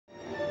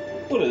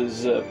What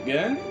is up,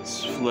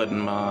 guys?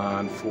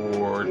 Floodmon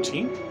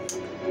 14.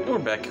 And we're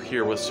back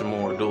here with some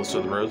more Duelists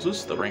of the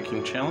Roses, the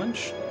ranking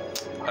challenge.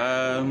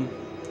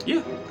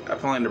 Yeah, I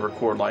plan to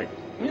record like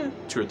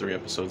 2 or 3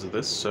 episodes of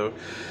this, so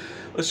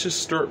let's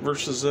just start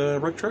versus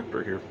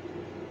Retractor here.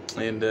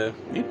 And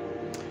yeah,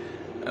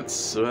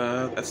 that's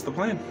the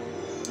plan.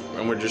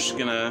 And we're just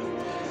gonna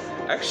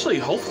actually,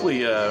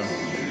 hopefully,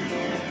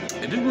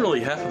 it didn't really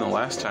happen the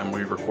last time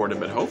we recorded,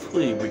 but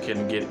hopefully we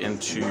can get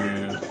into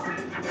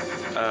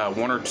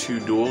 1 or 2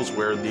 duels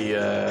where the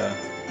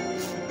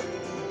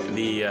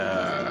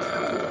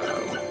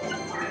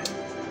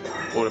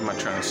what am I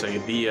trying to say?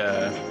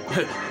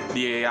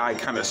 The AI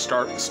kind of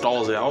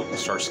stalls out and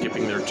starts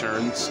skipping their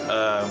turns.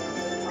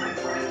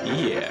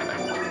 Yeah,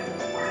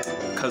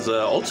 because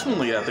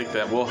ultimately I think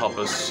that will help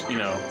us, you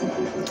know,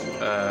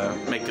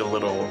 make a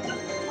little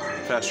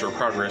faster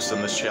progress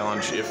in this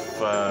challenge if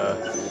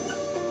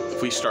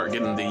we start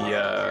getting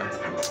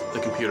the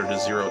computer to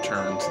 0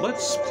 turns.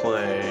 Let's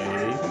play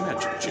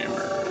Magic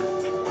Jammer.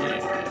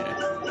 Yeah.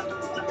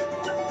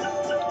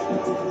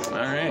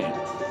 Alright.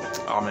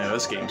 Oh man,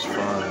 this game's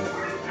fun.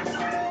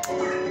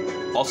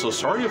 Also,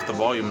 sorry if the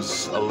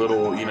volume's a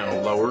little, you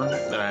know, lower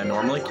than I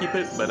normally keep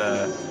it, but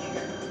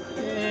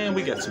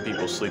we got some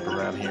people asleep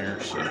around here,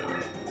 so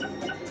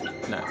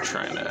not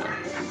trying to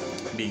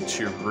be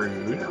too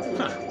rude.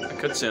 Huh. I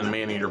could send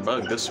Man-Eater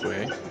Bug this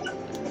way.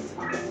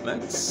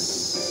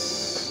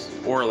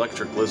 Or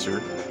Electric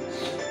Lizard.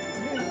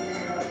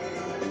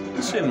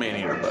 Let's send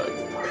Man-Eater Bug.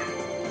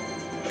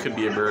 Could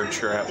be a bird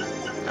trap.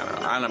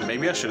 I don't know.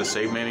 Maybe I should have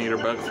saved Man-Eater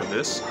Bug for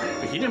this.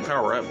 But he didn't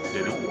power up,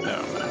 did he?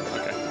 No.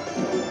 Okay.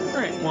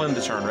 Alright, we'll end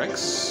the turn,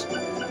 Rex.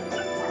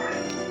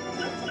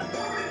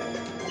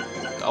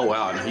 Oh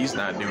wow, and he's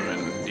not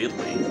doing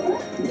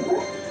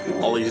diddly.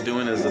 All he's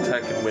doing is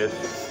attacking with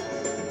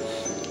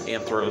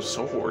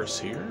Anthrosaurus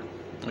here,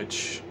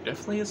 which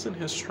definitely isn't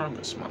his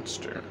strongest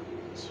monster.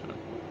 So.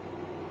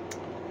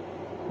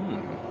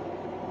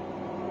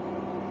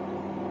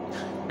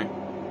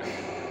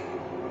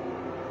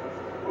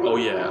 Oh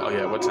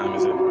yeah, what time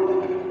is it?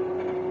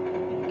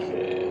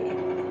 Okay.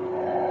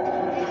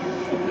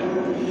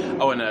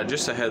 Oh, and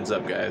just a heads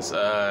up, guys,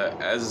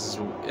 as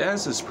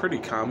is pretty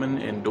common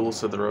in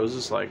Duelists of the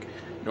Roses, like,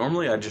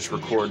 normally I just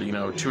record, you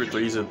know, 2 or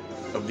 3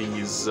 of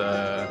these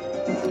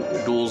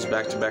duels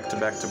back to back to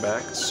back to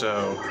back,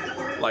 so,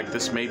 like,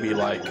 this may be,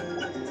 like,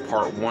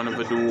 part 1 of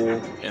a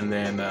duel, and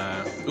then,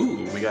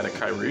 ooh, we got a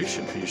Kaiba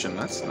fusion,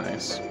 that's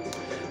nice.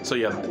 So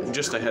yeah,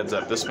 just a heads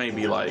up, this may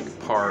be, like,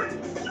 part...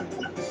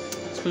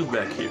 Move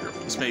back here.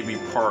 This may be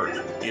part,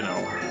 you know,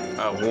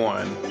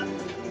 1,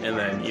 and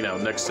then, you know,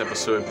 next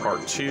episode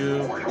part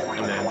 2,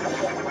 and then,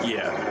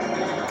 yeah,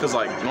 because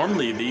like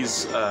normally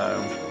these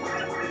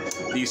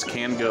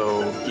can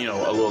go, you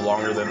know, a little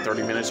longer than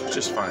 30 minutes, which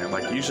is fine.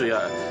 Like usually,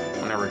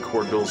 when I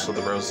record Duels of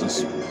the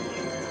Roses,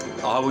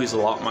 I always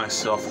allot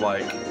myself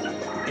like,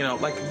 you know,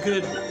 like a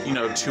good, you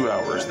know, 2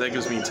 hours. That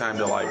gives me time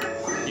to like,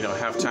 you know,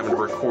 have time to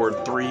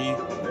record 3,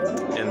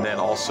 and then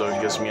also it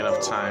gives me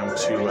enough time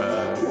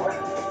to.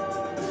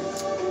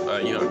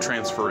 You know,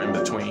 transfer in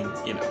between,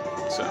 you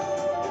know, so,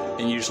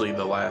 and usually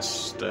the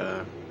last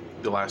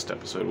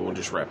episode will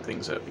just wrap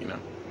things up, you know,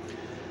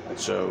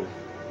 so,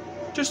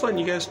 just letting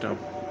you guys know,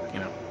 you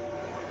know,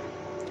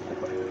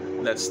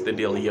 that's the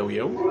deal,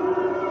 yo-yo.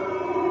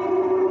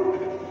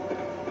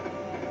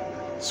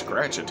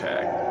 Scratch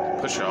attack,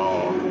 push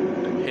all,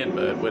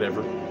 headbutt,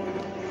 whatever.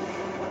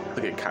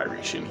 Look at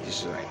Kairishin,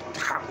 he's just like,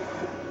 chomp.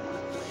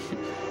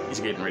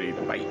 He's getting ready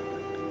to bite,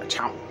 a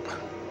chomp.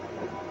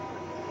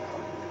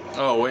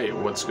 Oh wait,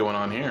 what's going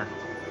on here?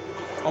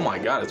 Oh my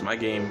god, it's my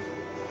game.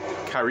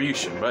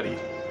 Kairishin, buddy.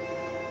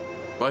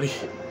 Buddy,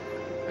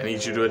 I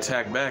need you to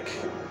attack back.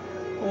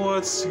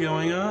 What's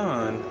going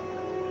on?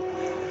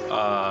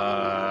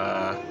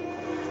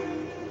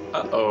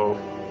 Uh-oh.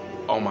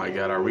 Oh my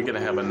god, are we gonna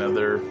have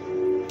another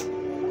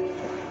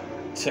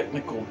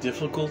technical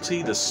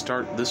difficulty to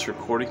start this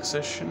recording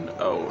session?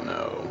 Oh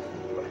no.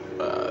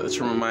 This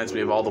reminds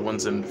me of all the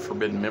ones in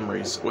Forbidden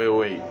Memories.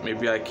 Wait,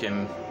 maybe I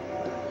can...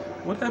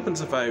 What happens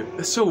if I...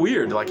 It's so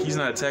weird, like he's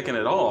not attacking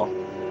at all.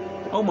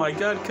 Oh my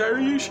god,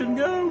 Kairishin,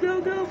 go!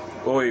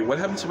 Oh wait, what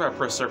happens if I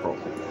press circle?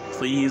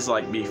 Please,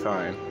 like, be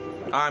fine.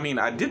 I mean,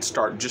 I did just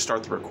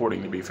start the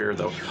recording, to be fair,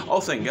 though. Oh,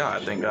 thank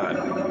god.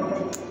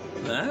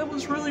 That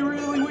was really,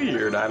 really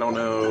weird. I don't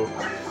know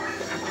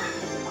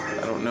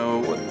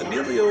what the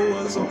dealio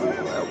was.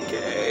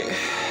 Okay.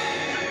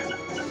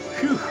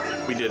 Phew,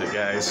 we did it,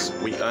 guys.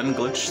 We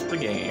unglitched the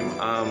game.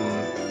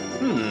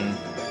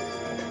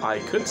 I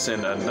could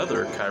send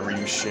another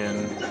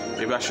Kairishin.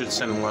 Maybe I should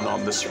send one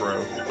on this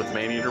row with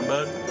Man-Eater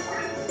Bug.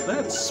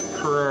 That's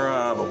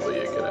probably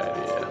a good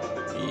idea.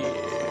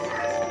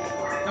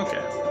 Yeah.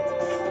 Okay.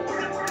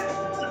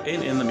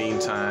 And in the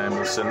meantime,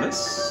 we'll send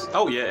this.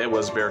 Oh yeah, it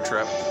was Bear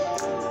Trap.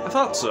 I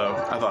thought so.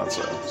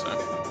 So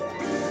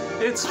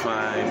it's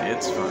fine.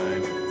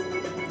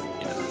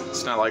 You know,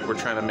 it's not like we're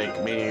trying to make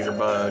Man-Eater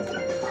Bug,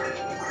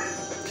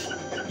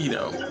 you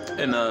know,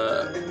 and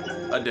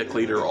a deck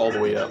leader all the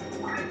way up.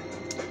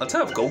 Let's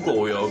have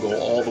Golgoyo go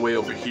all the way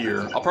over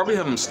here. I'll probably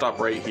have him stop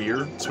right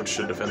here, switch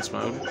to defense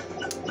mode.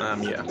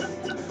 Yeah.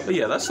 But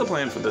yeah, that's the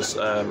plan for this,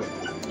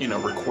 you know,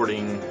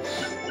 recording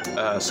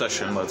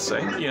session, let's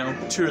say. You know,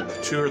 two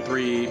or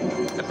three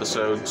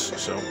episodes,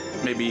 so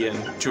maybe in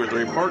 2 or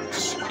 3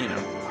 parts, you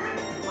know.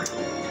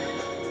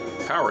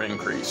 Power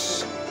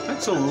increase.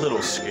 That's a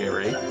little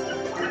scary.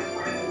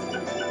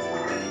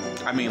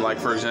 I mean, like,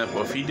 for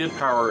example, if he did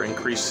power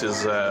increase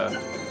his,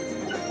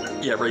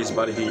 yeah, raise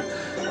body heat.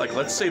 Like,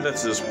 let's say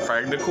that's his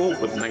practical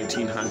with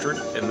 1900,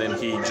 and then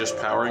he just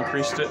power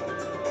increased it.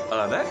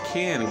 That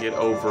can get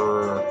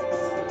over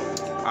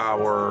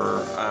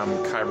our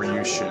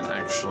Kaiba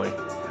actually.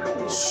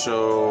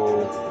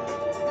 So,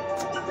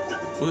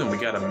 ooh, and we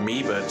got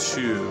Amoeba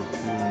too.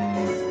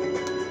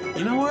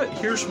 You know what?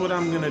 Here's what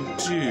I'm gonna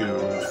do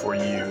for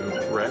you,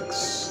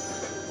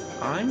 Rex.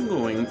 I'm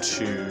going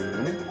to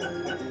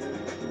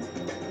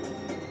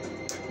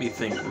let me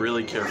think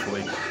really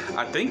carefully.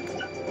 I think,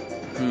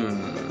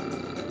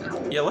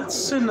 yeah, let's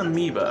send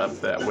Amoeba up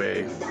that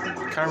way.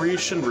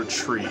 Kairyu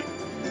retreat.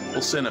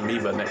 We'll send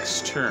Amoeba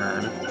next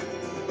turn.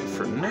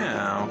 For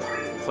now,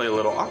 play a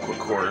little Aqua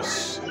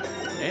Chorus.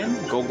 And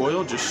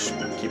Golgoyle just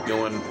keep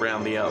going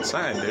around the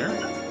outside there.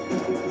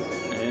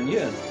 And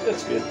yeah,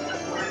 that's good.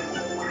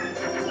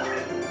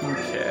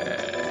 Okay.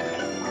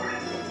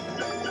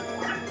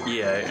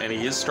 Yeah, and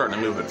he is starting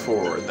to move it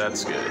forward.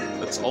 That's good.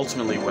 That's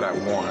ultimately what I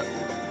want.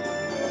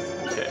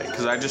 Okay,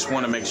 because I just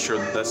want to make sure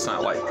that that's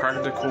not like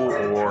practical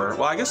or...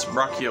 Well, I guess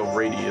Brachio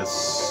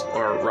Radius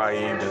or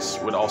Raidas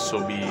would also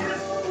be,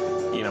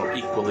 you know,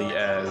 equally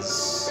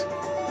as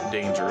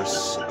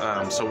dangerous.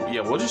 So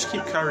yeah, we'll just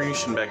keep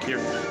Kairyu back here.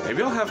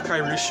 Maybe I'll have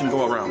Kairyu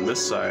go around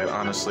this side,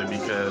 honestly,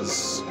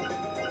 because...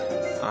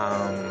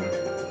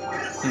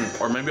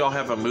 or maybe I'll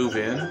have a move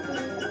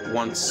in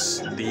once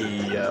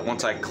the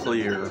once I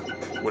clear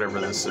whatever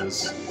this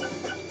is.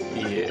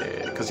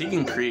 Yeah, because he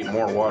can create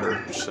more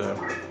water. So,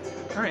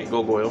 all right,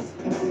 Golgoyle,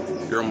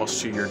 you're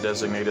almost to your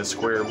designated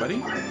square,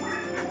 buddy.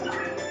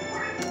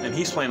 And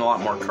he's playing a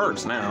lot more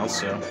cards now.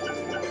 So,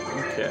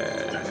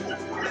 okay.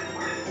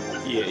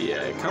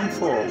 Yeah, come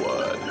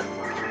forward.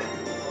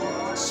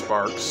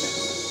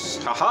 Sparks.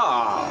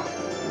 Haha!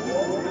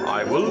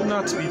 I will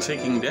not be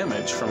taking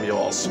damage from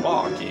your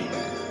sparking.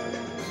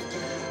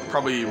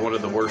 Probably one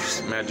of the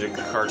worst magic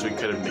cards we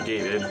could have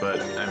negated,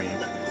 but I mean,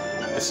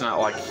 it's not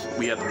like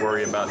we had to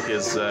worry about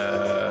his ooh,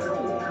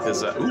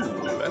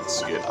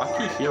 that's good.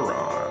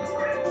 Akihiron.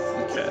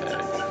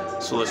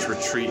 Okay. So let's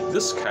retreat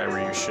this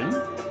Kairyu.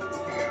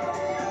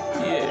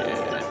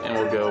 Yeah, and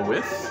we'll go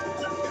with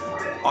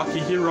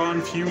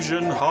Akihiron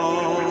Fusion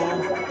Ha.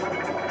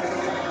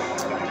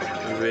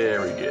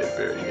 Very good,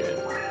 very good.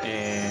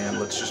 And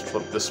let's just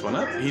flip this one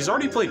up. He's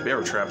already played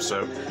Bear Trap,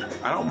 so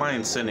I don't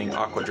mind sending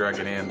Aqua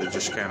Dragon in to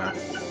just kind of,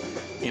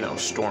 you know,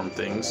 storm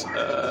things.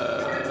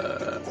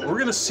 We're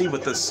gonna see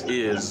what this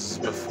is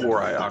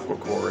before I Aqua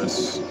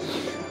Chorus,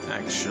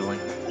 actually.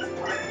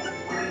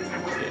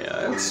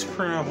 Yeah, that's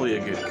probably a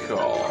good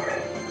call.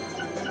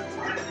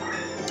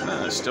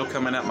 Still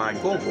coming at my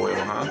Golgoyle,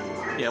 huh?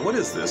 Yeah, what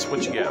is this?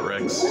 What you got,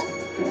 Rex?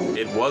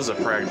 It was a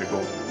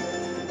practical.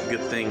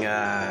 Good thing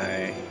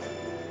I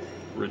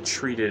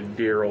retreated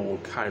dear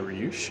old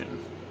Kairyu.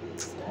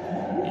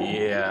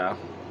 Yeah,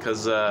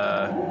 because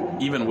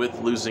even with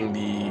losing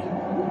the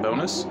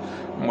bonus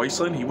from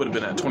Wasteland, he would have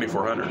been at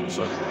 2400.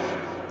 So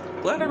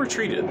glad I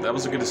retreated. That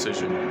was a good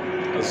decision.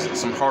 That was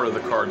some heart of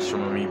the cards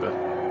from Amoeba.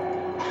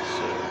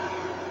 So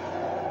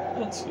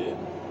that's good.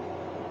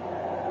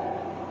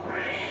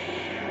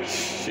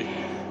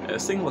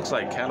 This thing looks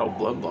like Cattle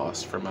Blood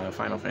Loss from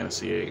Final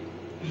Fantasy VIII.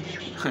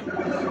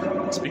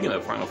 Speaking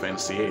of Final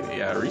Fantasy VIII,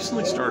 yeah, I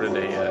recently started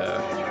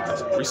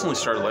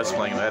Let's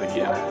Playing that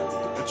again,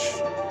 which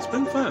it's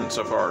been fun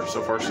so far.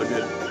 So far, so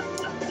good.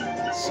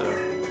 So,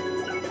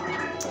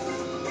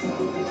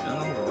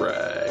 all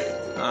right.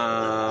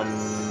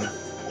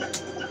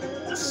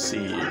 Let's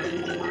see.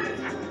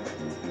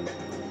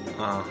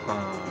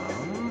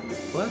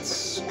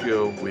 Let's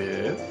go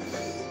with.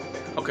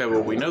 Okay,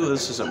 well, we know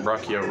this isn't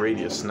Brachio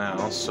Radius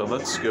now, so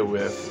let's go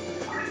with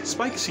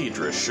Spike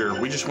Seadra. Sure,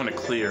 we just want to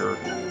clear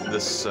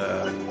this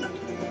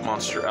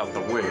monster out the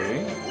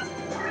way.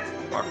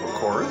 Aqua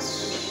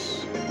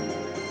Chorus.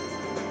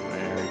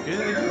 Very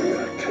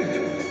good.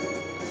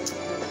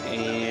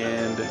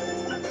 And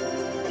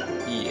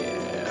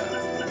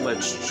yeah,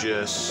 let's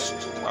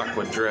just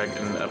Aqua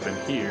Dragon up in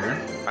here.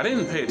 I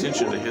didn't pay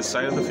attention to his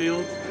side of the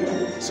field,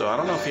 so I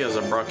don't know if he has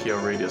a Brachio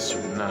Radius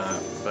or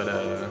not, but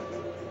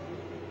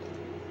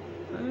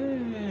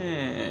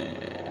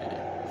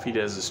if he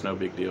does, it's no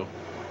big deal.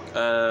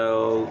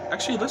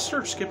 Actually, let's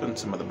start skipping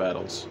some of the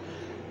battles.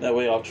 That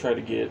way I'll try to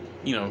get,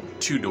 you know,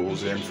 2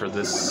 duels in for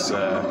this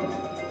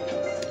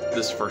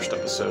this first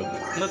episode.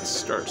 Let's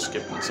start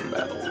skipping some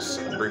battles.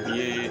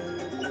 Abbreviate.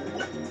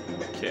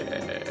 Okay.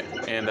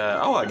 And,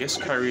 oh, I guess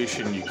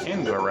Kairyu, you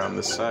can go around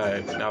this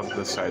side, now that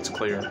this side's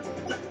clear.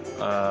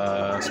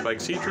 Spike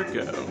Seadra,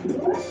 go.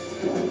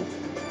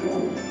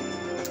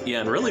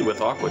 Yeah, and really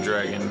with Aqua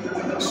Dragon,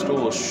 this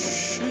duel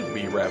should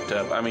be wrapped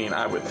up. I mean,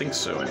 I would think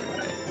so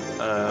anyway.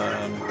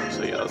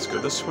 So yeah, let's go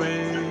this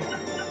way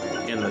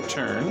in the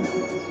turn.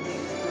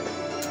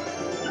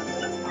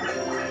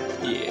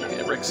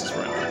 Yeah, Rex is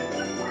running.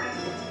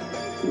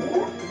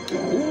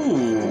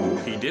 Ooh,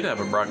 he did have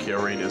a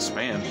Brachiosaurus,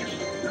 man.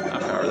 I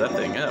powered that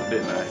thing up,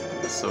 didn't I?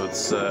 So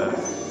it's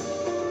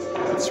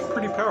that's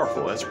pretty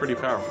powerful. That's pretty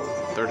powerful.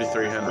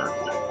 3,300.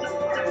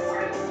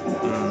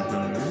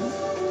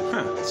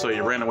 Huh. So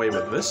you ran away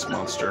with this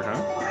monster,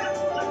 huh?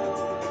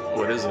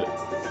 What is it?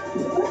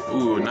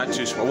 Ooh, not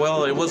too small.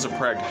 Well, it was a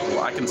practical.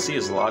 I can see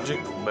his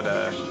logic, but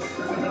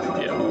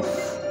yeah, oof.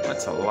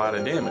 That's a lot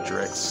of damage,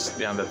 Rex.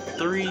 Down to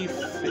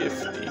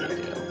 350.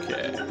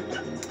 Okay.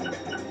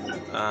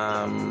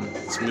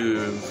 Let's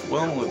move.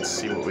 Well, let's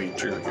see what we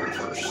drew here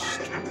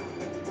first.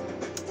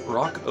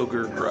 Rock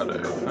Ogre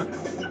Grotto, huh?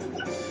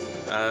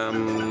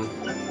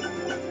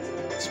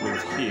 Let's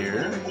move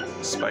here.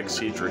 Spike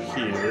Seedra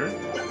here.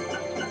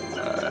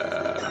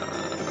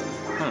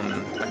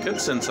 I could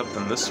send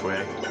something this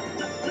way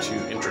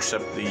to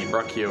intercept the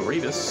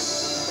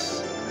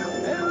Brachiosaurus.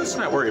 Let's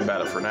not worry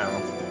about it for now.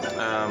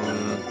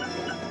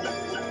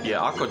 Yeah,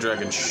 Aqua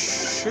Dragon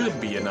should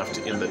be enough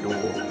to end the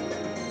duel.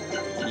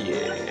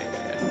 Yeah.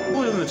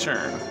 We'll end the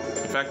turn.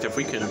 In fact, if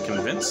we can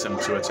convince him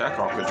to attack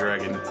Aqua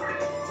Dragon,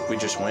 we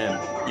just win.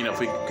 You know, if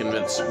we can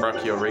convince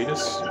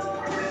Brachiosaurus.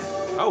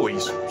 Oh,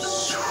 he's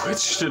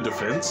switched to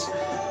defense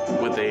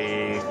with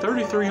a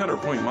 3,300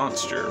 point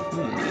monster.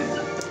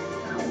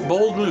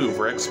 Bold move,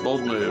 Rex,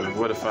 bold move.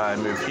 What if I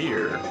move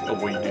here?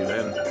 What will you do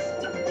then?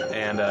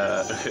 And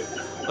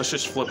let's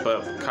just flip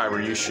up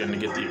Kaiba to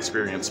get the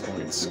experience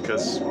points,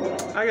 because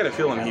I got a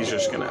feeling he's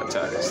just going to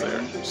attack us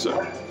there.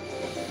 So,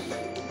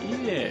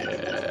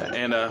 yeah.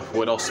 And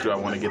what else do I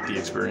want to get the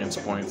experience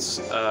points?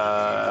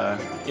 Yeah,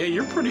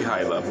 you're pretty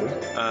high level.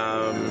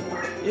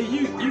 Yeah,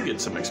 you get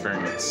some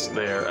experience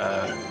there.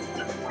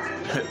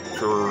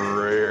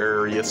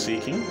 Furious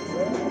Seeking.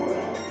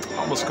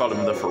 Almost called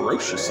him the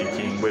Ferocious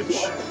Seeking,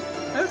 which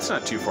that's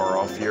not too far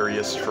off.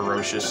 Furious,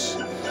 Ferocious,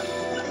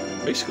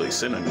 basically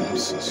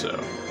synonyms. So,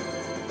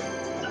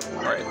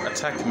 all right,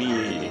 attack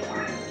me.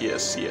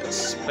 Yes,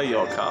 yes. Play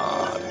your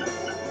card.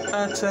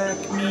 Attack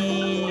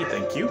me.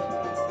 Thank you.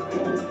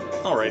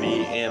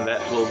 Alrighty, and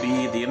that will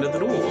be the end of the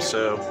duel.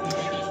 So,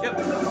 yep.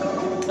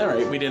 All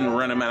right, we didn't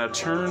run him out of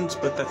turns,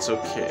 but that's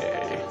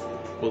okay.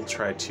 We'll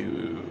try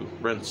to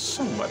run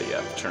somebody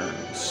out of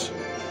turns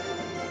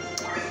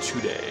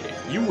today.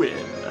 You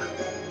win.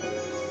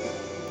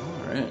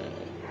 Alright.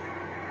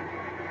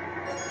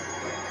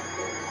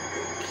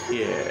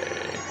 Okay.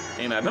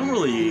 And I don't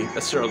really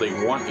necessarily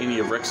want any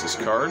of Rex's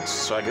cards,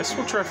 so I guess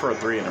we'll try for a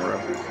 3 in a row.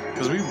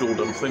 Because we've dueled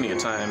him plenty of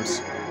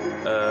times.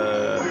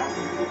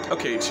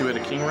 Okay,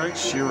 2-hit King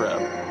Rex, you're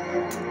up.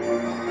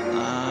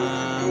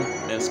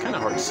 Man, it's kind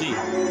of hard to see.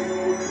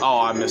 Oh,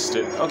 I missed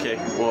it. Okay,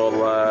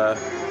 well,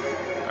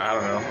 I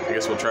don't know. I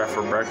guess we'll try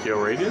for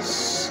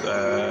Brachiosaurus.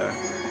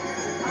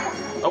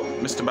 Oh,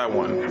 missed it by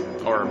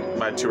 1, or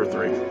by 2 or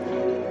 3.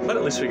 But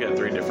at least we got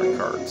 3 different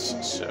cards,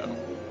 so.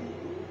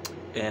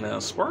 And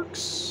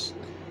Sparks,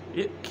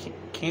 it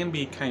can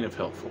be kind of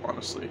helpful,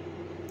 honestly.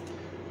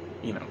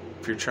 You know,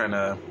 if you're trying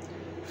to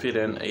fit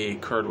in a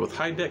card with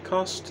high deck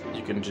cost,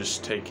 you can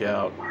just take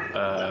out,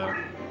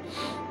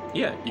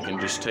 yeah, you can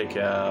just take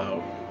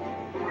out,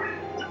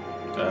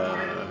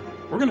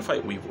 we're gonna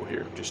fight Weevil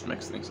here, just to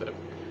mix things up.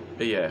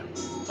 But yeah,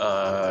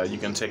 you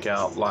can take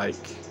out, like,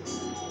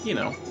 you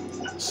know,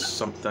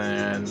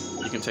 something.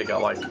 You can take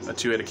out like a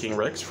 2-hit King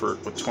Rex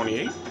with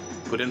 28.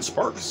 Put in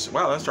Sparks.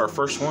 Wow, that's our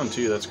first one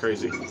too. That's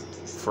crazy.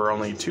 For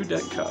only 2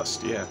 deck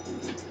cost. Yeah.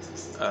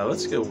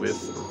 Let's go with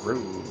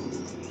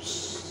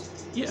Rose.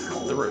 Yeah,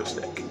 the Rose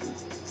deck.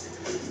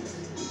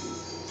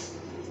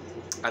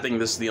 I think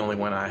this is the only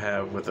one I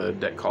have with a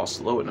deck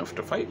cost low enough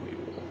to fight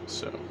Weevil.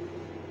 So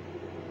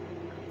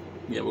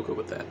yeah, we'll go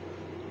with that.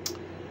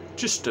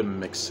 Just to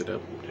mix it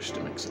up. Just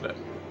to mix it up.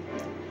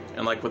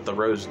 And like with the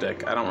Rose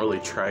deck, I don't really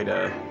try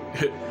to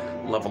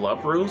level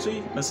up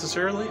Rosie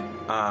necessarily.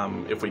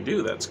 If we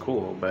do, that's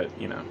cool, but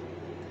you know,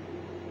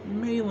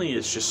 mainly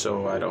it's just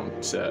so I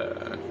don't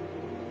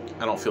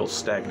feel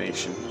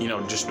stagnation. You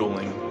know, just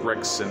dueling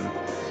Rex and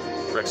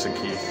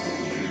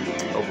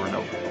Keith over and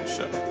over.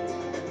 So,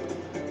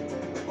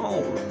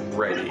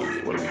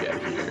 alrighty, what do we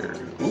got here?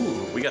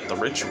 Ooh, we got the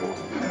Ritual.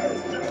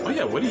 Oh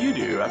yeah, what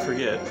do? I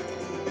forget.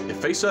 If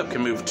face up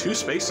can move 2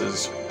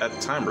 spaces at a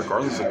time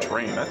regardless of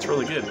terrain. That's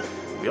really good.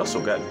 We also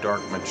got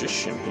Dark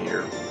Magician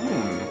here.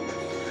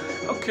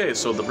 Okay,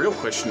 so the real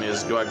question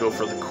is, do I go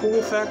for the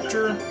cool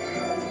factor,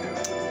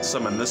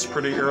 summon this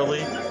pretty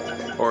early,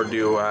 or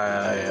do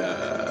I,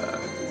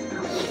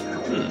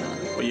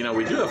 well, you know,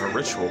 we do have a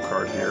Ritual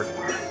card here.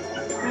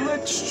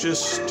 Let's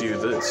just do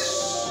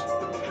this.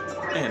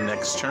 And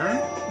next turn,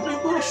 we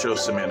will show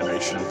some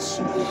animations.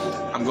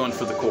 I'm going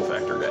for the cool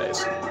factor,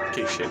 guys, in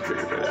case you hadn't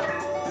figured it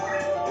out.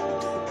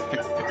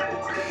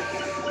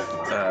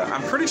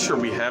 I'm pretty sure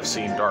we have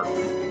seen Dark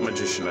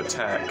Magician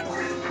attack.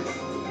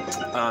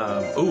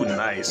 Ooh,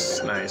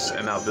 nice, nice.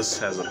 And now this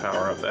has a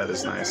power-up. That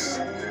is nice.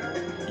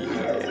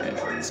 Yeah,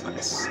 that's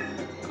nice.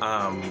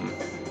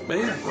 But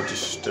yeah, we'll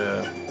just,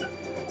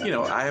 you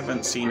know, I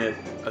haven't seen it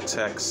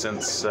attack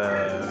since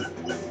I,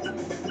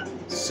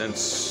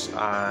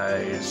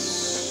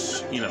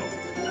 you know,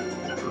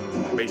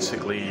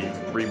 basically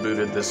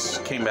rebooted this,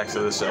 came back to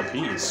this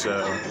LP,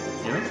 so,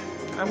 you know,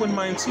 I wouldn't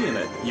mind seeing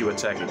it. You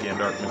attack again,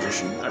 Dark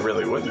Magician. I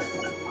really wouldn't.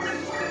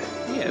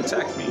 Yeah,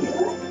 attack me.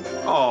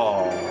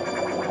 Oh.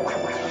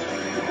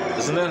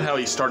 Isn't that how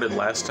he started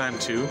last time,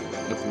 too?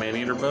 With the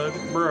Man-Eater bug?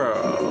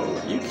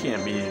 Bro, you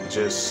can't be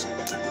just...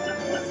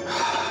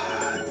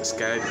 This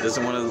guy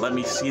doesn't want to let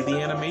me see the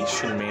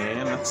animation,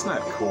 man. That's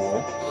not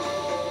cool.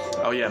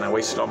 Oh, yeah, and I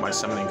wasted all my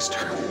summoning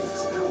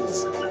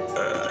stars.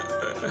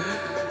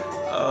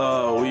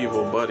 Oh,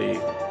 evil buddy.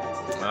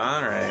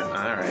 Alright,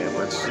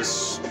 let's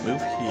just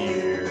move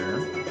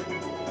here.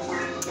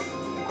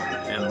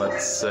 And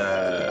let's, I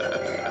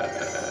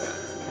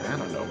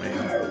don't know,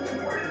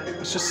 man.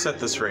 Let's just set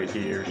this right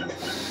here.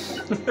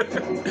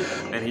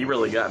 And he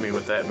really got me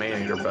with that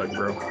Man-Eater bug,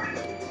 bro.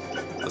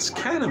 Let's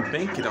kind of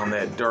bank it on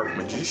that Dark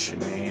Magician,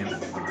 man.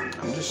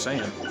 I'm just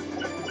saying.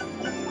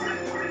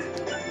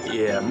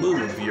 Yeah,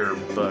 move your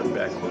bug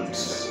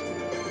backwards.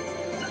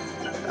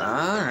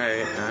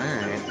 Alright.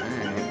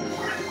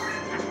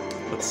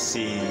 Let's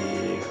see.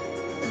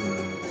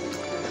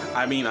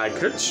 I mean, I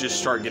could just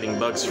start getting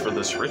bugs for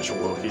this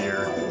ritual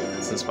here,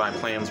 since my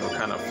plans were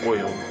kind of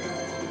foiled.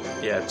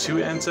 Yeah, 2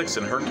 insects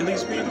and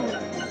Hercules Beetle?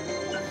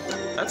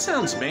 That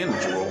sounds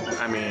manageable.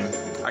 I mean,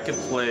 I could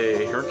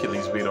play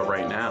Hercules Beetle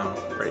right now,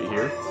 right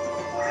here.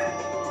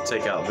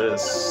 Take out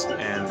this,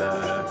 and,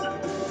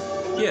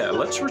 yeah,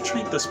 let's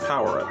retreat this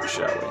power-up,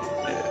 shall we?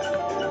 Yeah.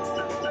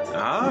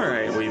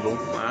 Alright, Weevil.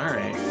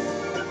 Alright.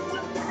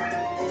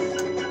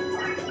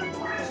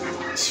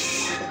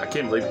 I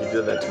can't believe you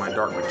did that to my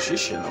Dark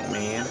Magician, though,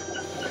 man.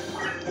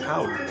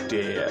 How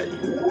dare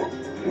you?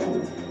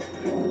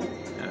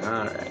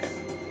 Alright.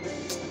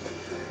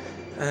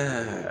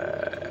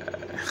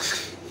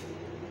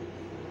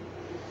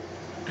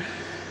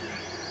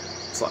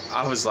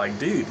 I was like,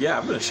 dude, yeah,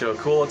 I'm gonna show a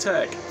cool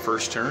attack.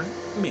 First turn,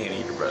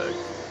 Man-Eater bug.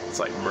 It's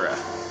like, bruh.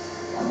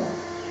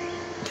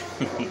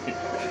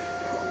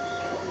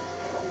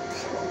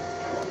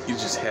 You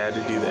just had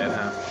to do that,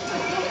 huh?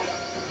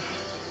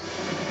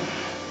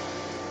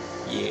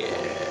 Yeah.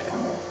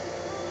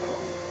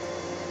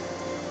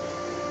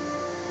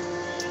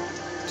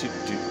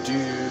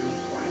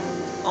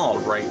 All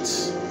right.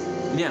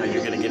 Now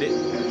you're gonna get it.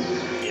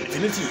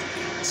 Infinity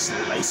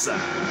Slicer.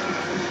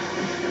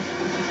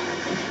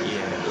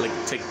 Yeah, like,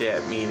 take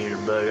that, Man-Eater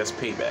bug. That's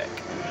payback.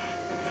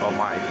 Oh,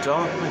 my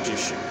Dark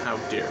Magician. How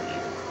dare you?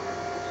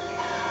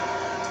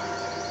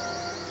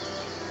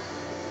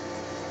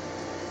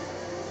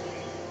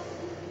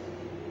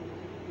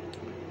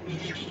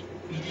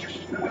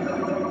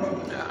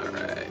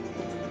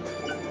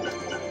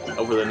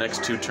 Over the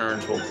next 2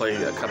 turns, we'll play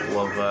a couple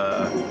of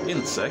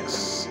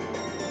insects,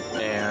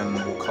 and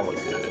we'll call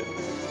it good.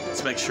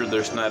 Let's make sure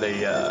there's not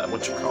a,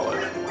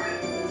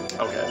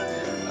 Okay.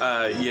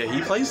 Yeah,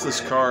 he plays this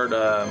card,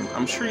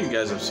 I'm sure you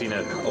guys have seen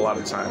it a lot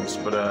of times,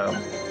 but,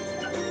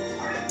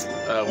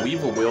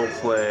 Weevil will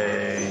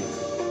play...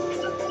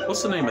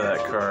 What's the name of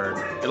that card?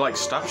 It, like,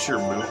 stops your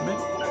movement?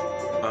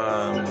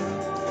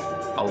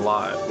 A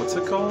lot. What's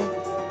it called?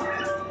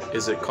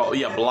 Is it called?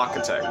 Yeah, block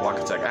attack. Block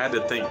attack. I had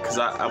to think, because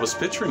I was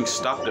picturing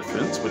stop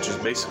defense, which is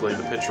basically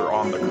the picture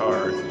on the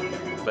card.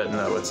 But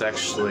no, it's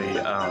actually,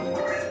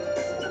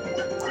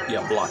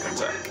 yeah, block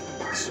attack.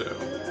 So,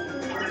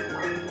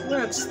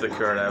 that's the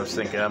card I was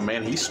thinking of.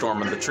 Man, he's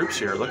storming the troops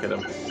here. Look at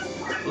him.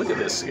 Look at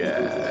this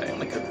guy.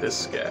 Look at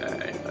this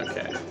guy.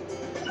 Okay.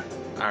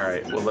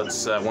 Alright, well,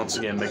 let's, once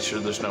again, make sure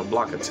there's no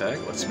block attack.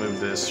 Let's move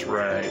this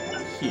right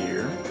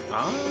here.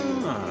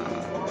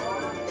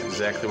 Ah,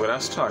 exactly what I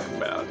was talking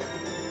about.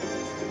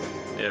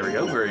 There we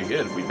go, very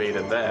good. We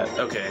baited that.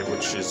 Okay,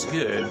 which is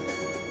good,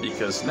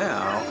 because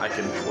now I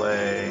can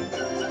play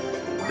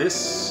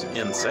this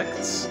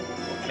insects.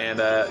 And,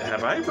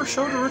 have I ever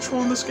showed a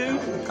ritual in this game?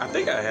 I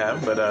think I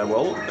have, but,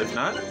 well, if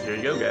not, here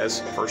you go,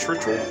 guys. First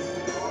ritual.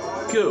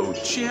 Go,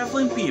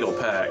 Javelin Beetle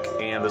Pack.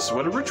 And this is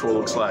what a ritual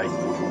looks like.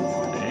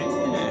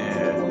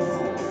 Yeah.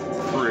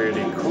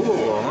 Pretty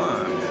cool,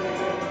 huh?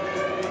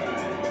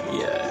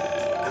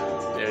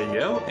 Yeah. There you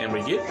go. And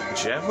we get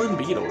Javelin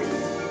Beetle.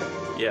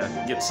 Yeah,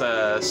 gets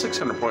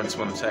 600 points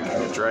when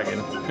attacking a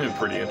dragon.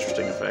 Pretty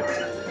interesting effect.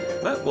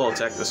 But we'll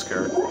attack this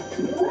card.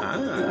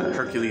 Ah,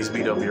 Hercules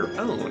Beetle of your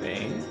own,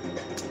 eh?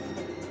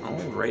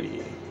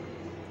 Alrighty.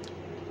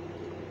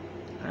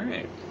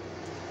 Alright.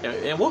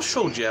 And we'll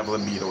show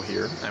Javelin Beetle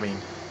here. I mean,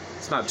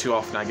 it's not too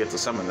often I get to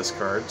summon this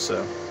card,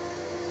 so...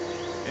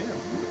 Yeah,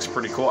 looks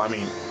pretty cool. I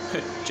mean,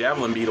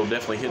 Javelin Beetle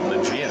definitely hitting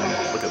the gym.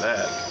 Look at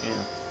that.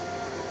 Yeah.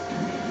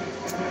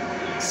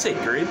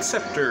 Sacred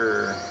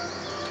Scepter.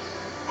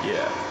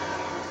 Yeah.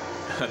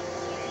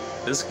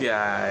 This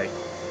guy,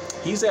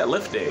 he's at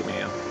lift day,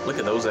 man. Look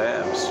at those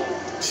abs.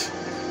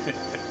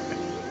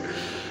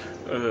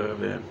 Oh,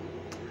 man.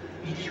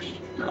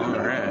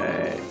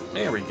 Alright,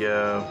 there we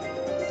go.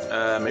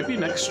 Maybe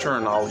next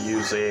turn I'll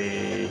use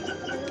a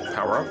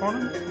power-up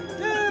on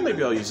him?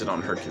 Maybe I'll use it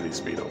on Hercules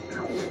Beetle.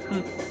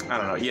 I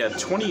don't know. Yeah,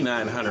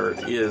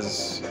 2,900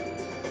 is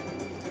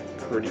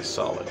pretty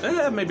solid.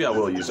 Maybe I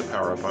will use a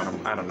power-up on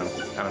him. I don't know.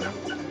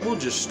 We'll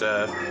just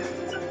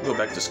go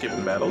back to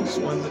skipping battles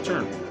when the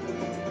turn.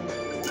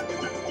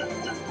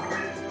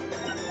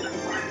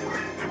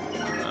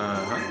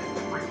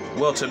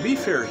 Well, to be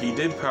fair, he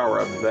did power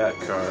up that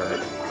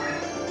card.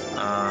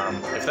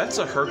 If that's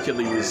a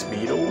Hercules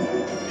Beetle,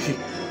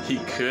 he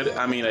could,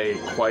 I mean a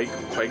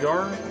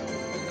Quagar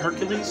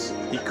Hercules,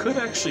 he could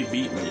actually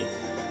beat me.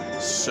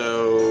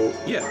 So,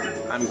 yeah,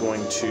 I'm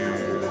going to,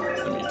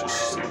 let me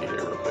just see here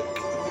real quick.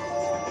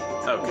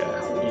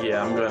 Okay,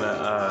 yeah, I'm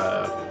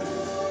gonna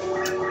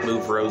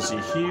move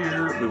Rosie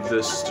here, move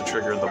this to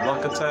trigger the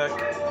block attack.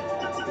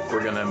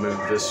 We're gonna move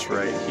this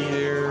right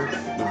here,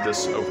 move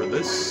this over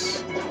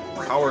this.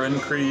 Power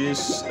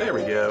increase, there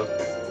we go.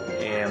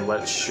 And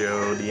let's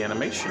show the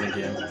animation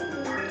again.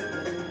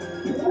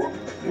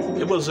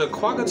 It was a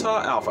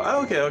Quagata Alpha.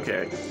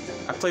 Okay.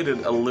 I played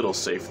it a little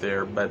safe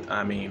there, but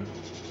I mean,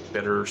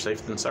 better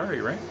safe than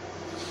sorry, right?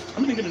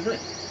 I'm gonna get a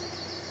drink.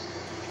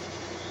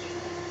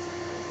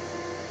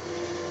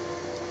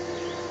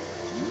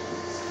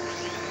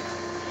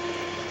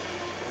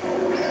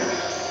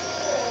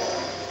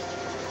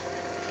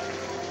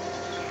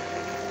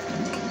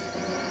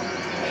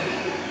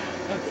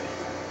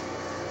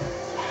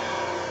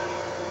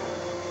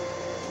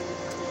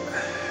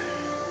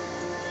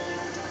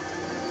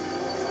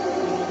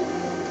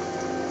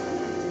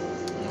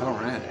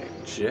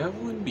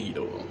 Javelin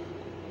Beetle.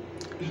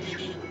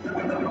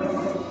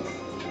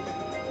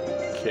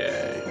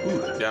 Okay.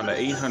 Ooh, down to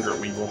 800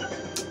 Weevil.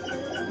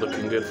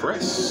 Looking good for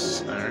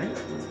us. Alright.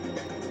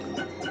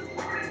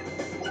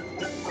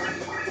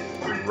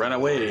 Run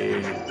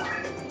away.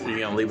 Are you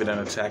gonna leave it in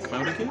attack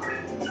mode again?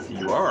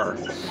 You are.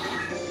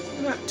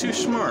 Not too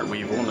smart,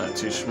 Weevil. Not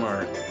too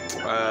smart.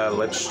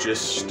 Let's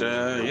just,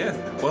 yeah.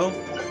 Well,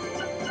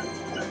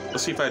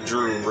 let's see if I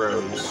drew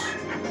Rose.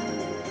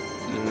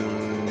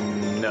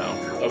 No.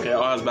 Okay,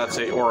 I was about to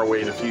say, or a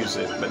way to fuse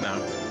it, but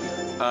no.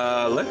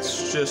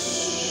 Let's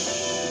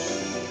just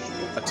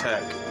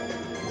attack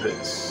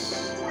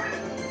this.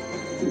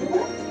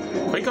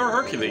 Quagar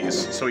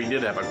Hercules. So he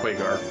did have a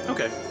Quagar.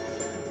 Okay.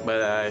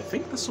 But I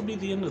think this will be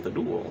the end of the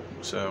duel.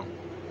 So,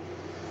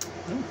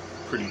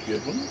 pretty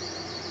good one.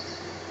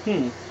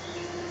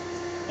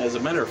 As a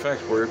matter of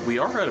fact, we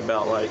are at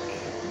about like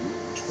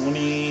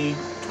 20,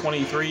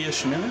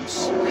 23-ish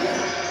minutes.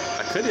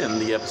 I could end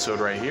the episode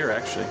right here,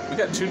 actually. We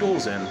got 2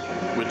 duels in,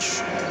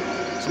 which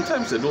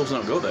sometimes the duels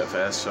don't go that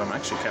fast, so I'm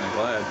actually kind of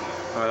glad.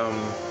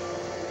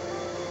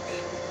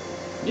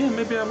 Yeah,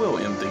 maybe I will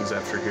end things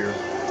after here.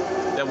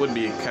 That would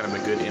be kind of a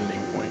good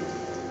ending point.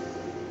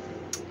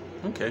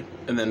 Okay,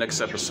 and the next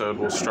episode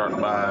we'll start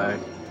by...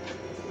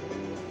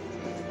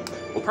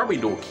 We'll probably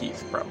duel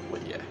Keith,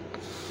 probably, yeah.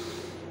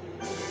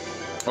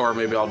 Or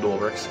maybe I'll duel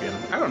Rex again.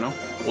 I don't know.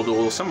 We'll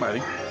duel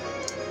somebody.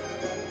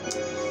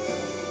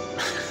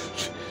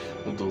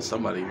 We'll duel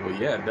somebody. Well,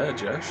 yeah, duh,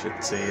 Josh.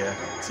 It's a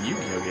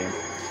Yu-Gi-Oh game.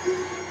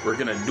 We're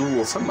gonna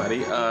duel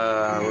somebody.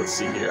 Let's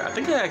see here. I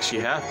think I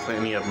actually have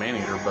plenty of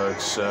man-eater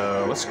bugs,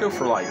 so let's go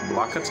for like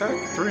block attack.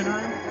 3-9?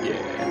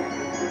 Yeah.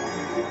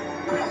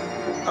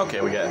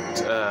 Okay, we got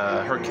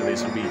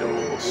Hercules and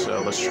Beetle,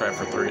 so let's try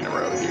for 3 in a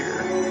row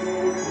here.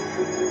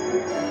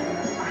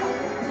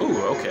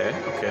 Ooh, okay.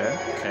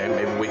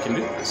 Maybe we can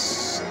do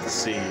this. Let's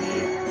see.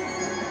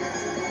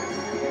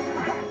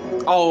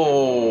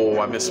 Oh,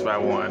 I missed by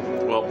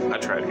 1. Well, I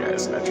tried,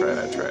 guys. I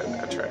tried.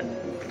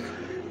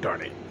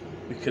 Darn it.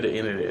 We could have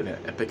ended it in an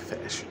epic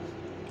fashion.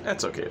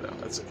 That's okay, though.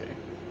 That's okay.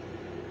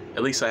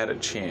 At least I had a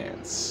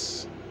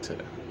chance to,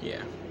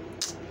 yeah.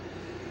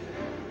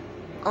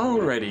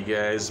 Alrighty,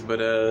 guys, but,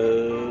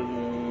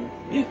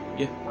 yeah.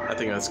 I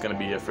think that's gonna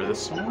be it for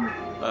this one.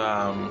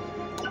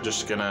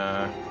 Just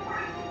gonna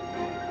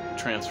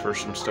transfer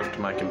some stuff to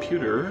my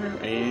computer,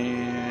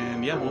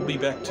 and, yeah, we'll be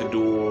back to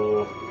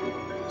duel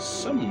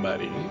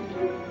somebody.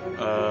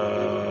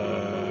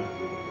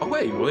 Oh,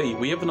 wait,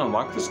 we haven't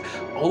unlocked this?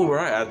 Oh,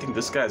 right, I think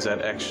this guy's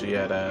actually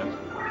at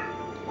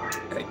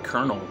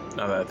Colonel,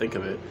 now that I think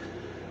of it.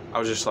 I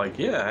was just like,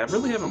 yeah, I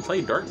really haven't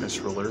played Darkness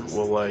Ruler.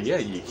 Well, yeah,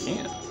 you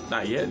can't.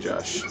 Not yet,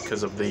 Josh,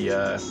 because of the,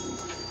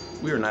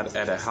 we are not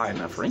at a high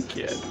enough rank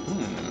yet.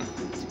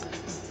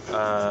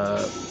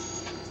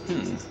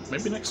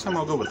 Maybe next time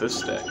I'll go with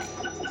this deck.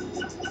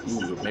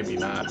 Ooh, maybe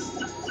not.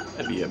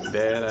 That'd be a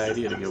bad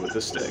idea to go with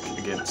this deck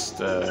against,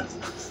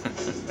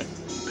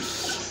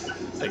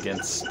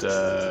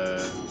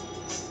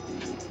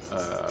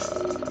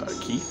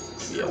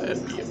 Keith. Yeah,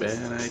 that'd be a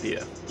bad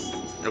idea.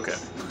 Okay.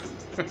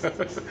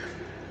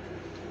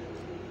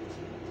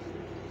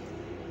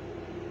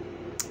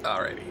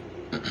 Alrighty.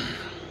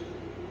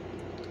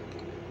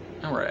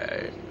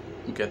 Alright.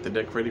 We got the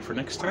deck ready for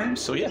next time,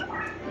 so yeah.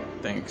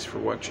 Thanks for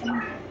watching.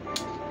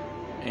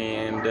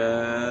 And,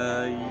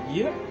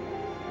 yeah.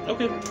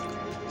 Okay.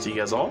 See you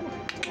guys all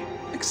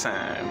next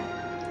time.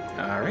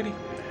 Alrighty.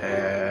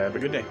 Have a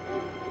good day.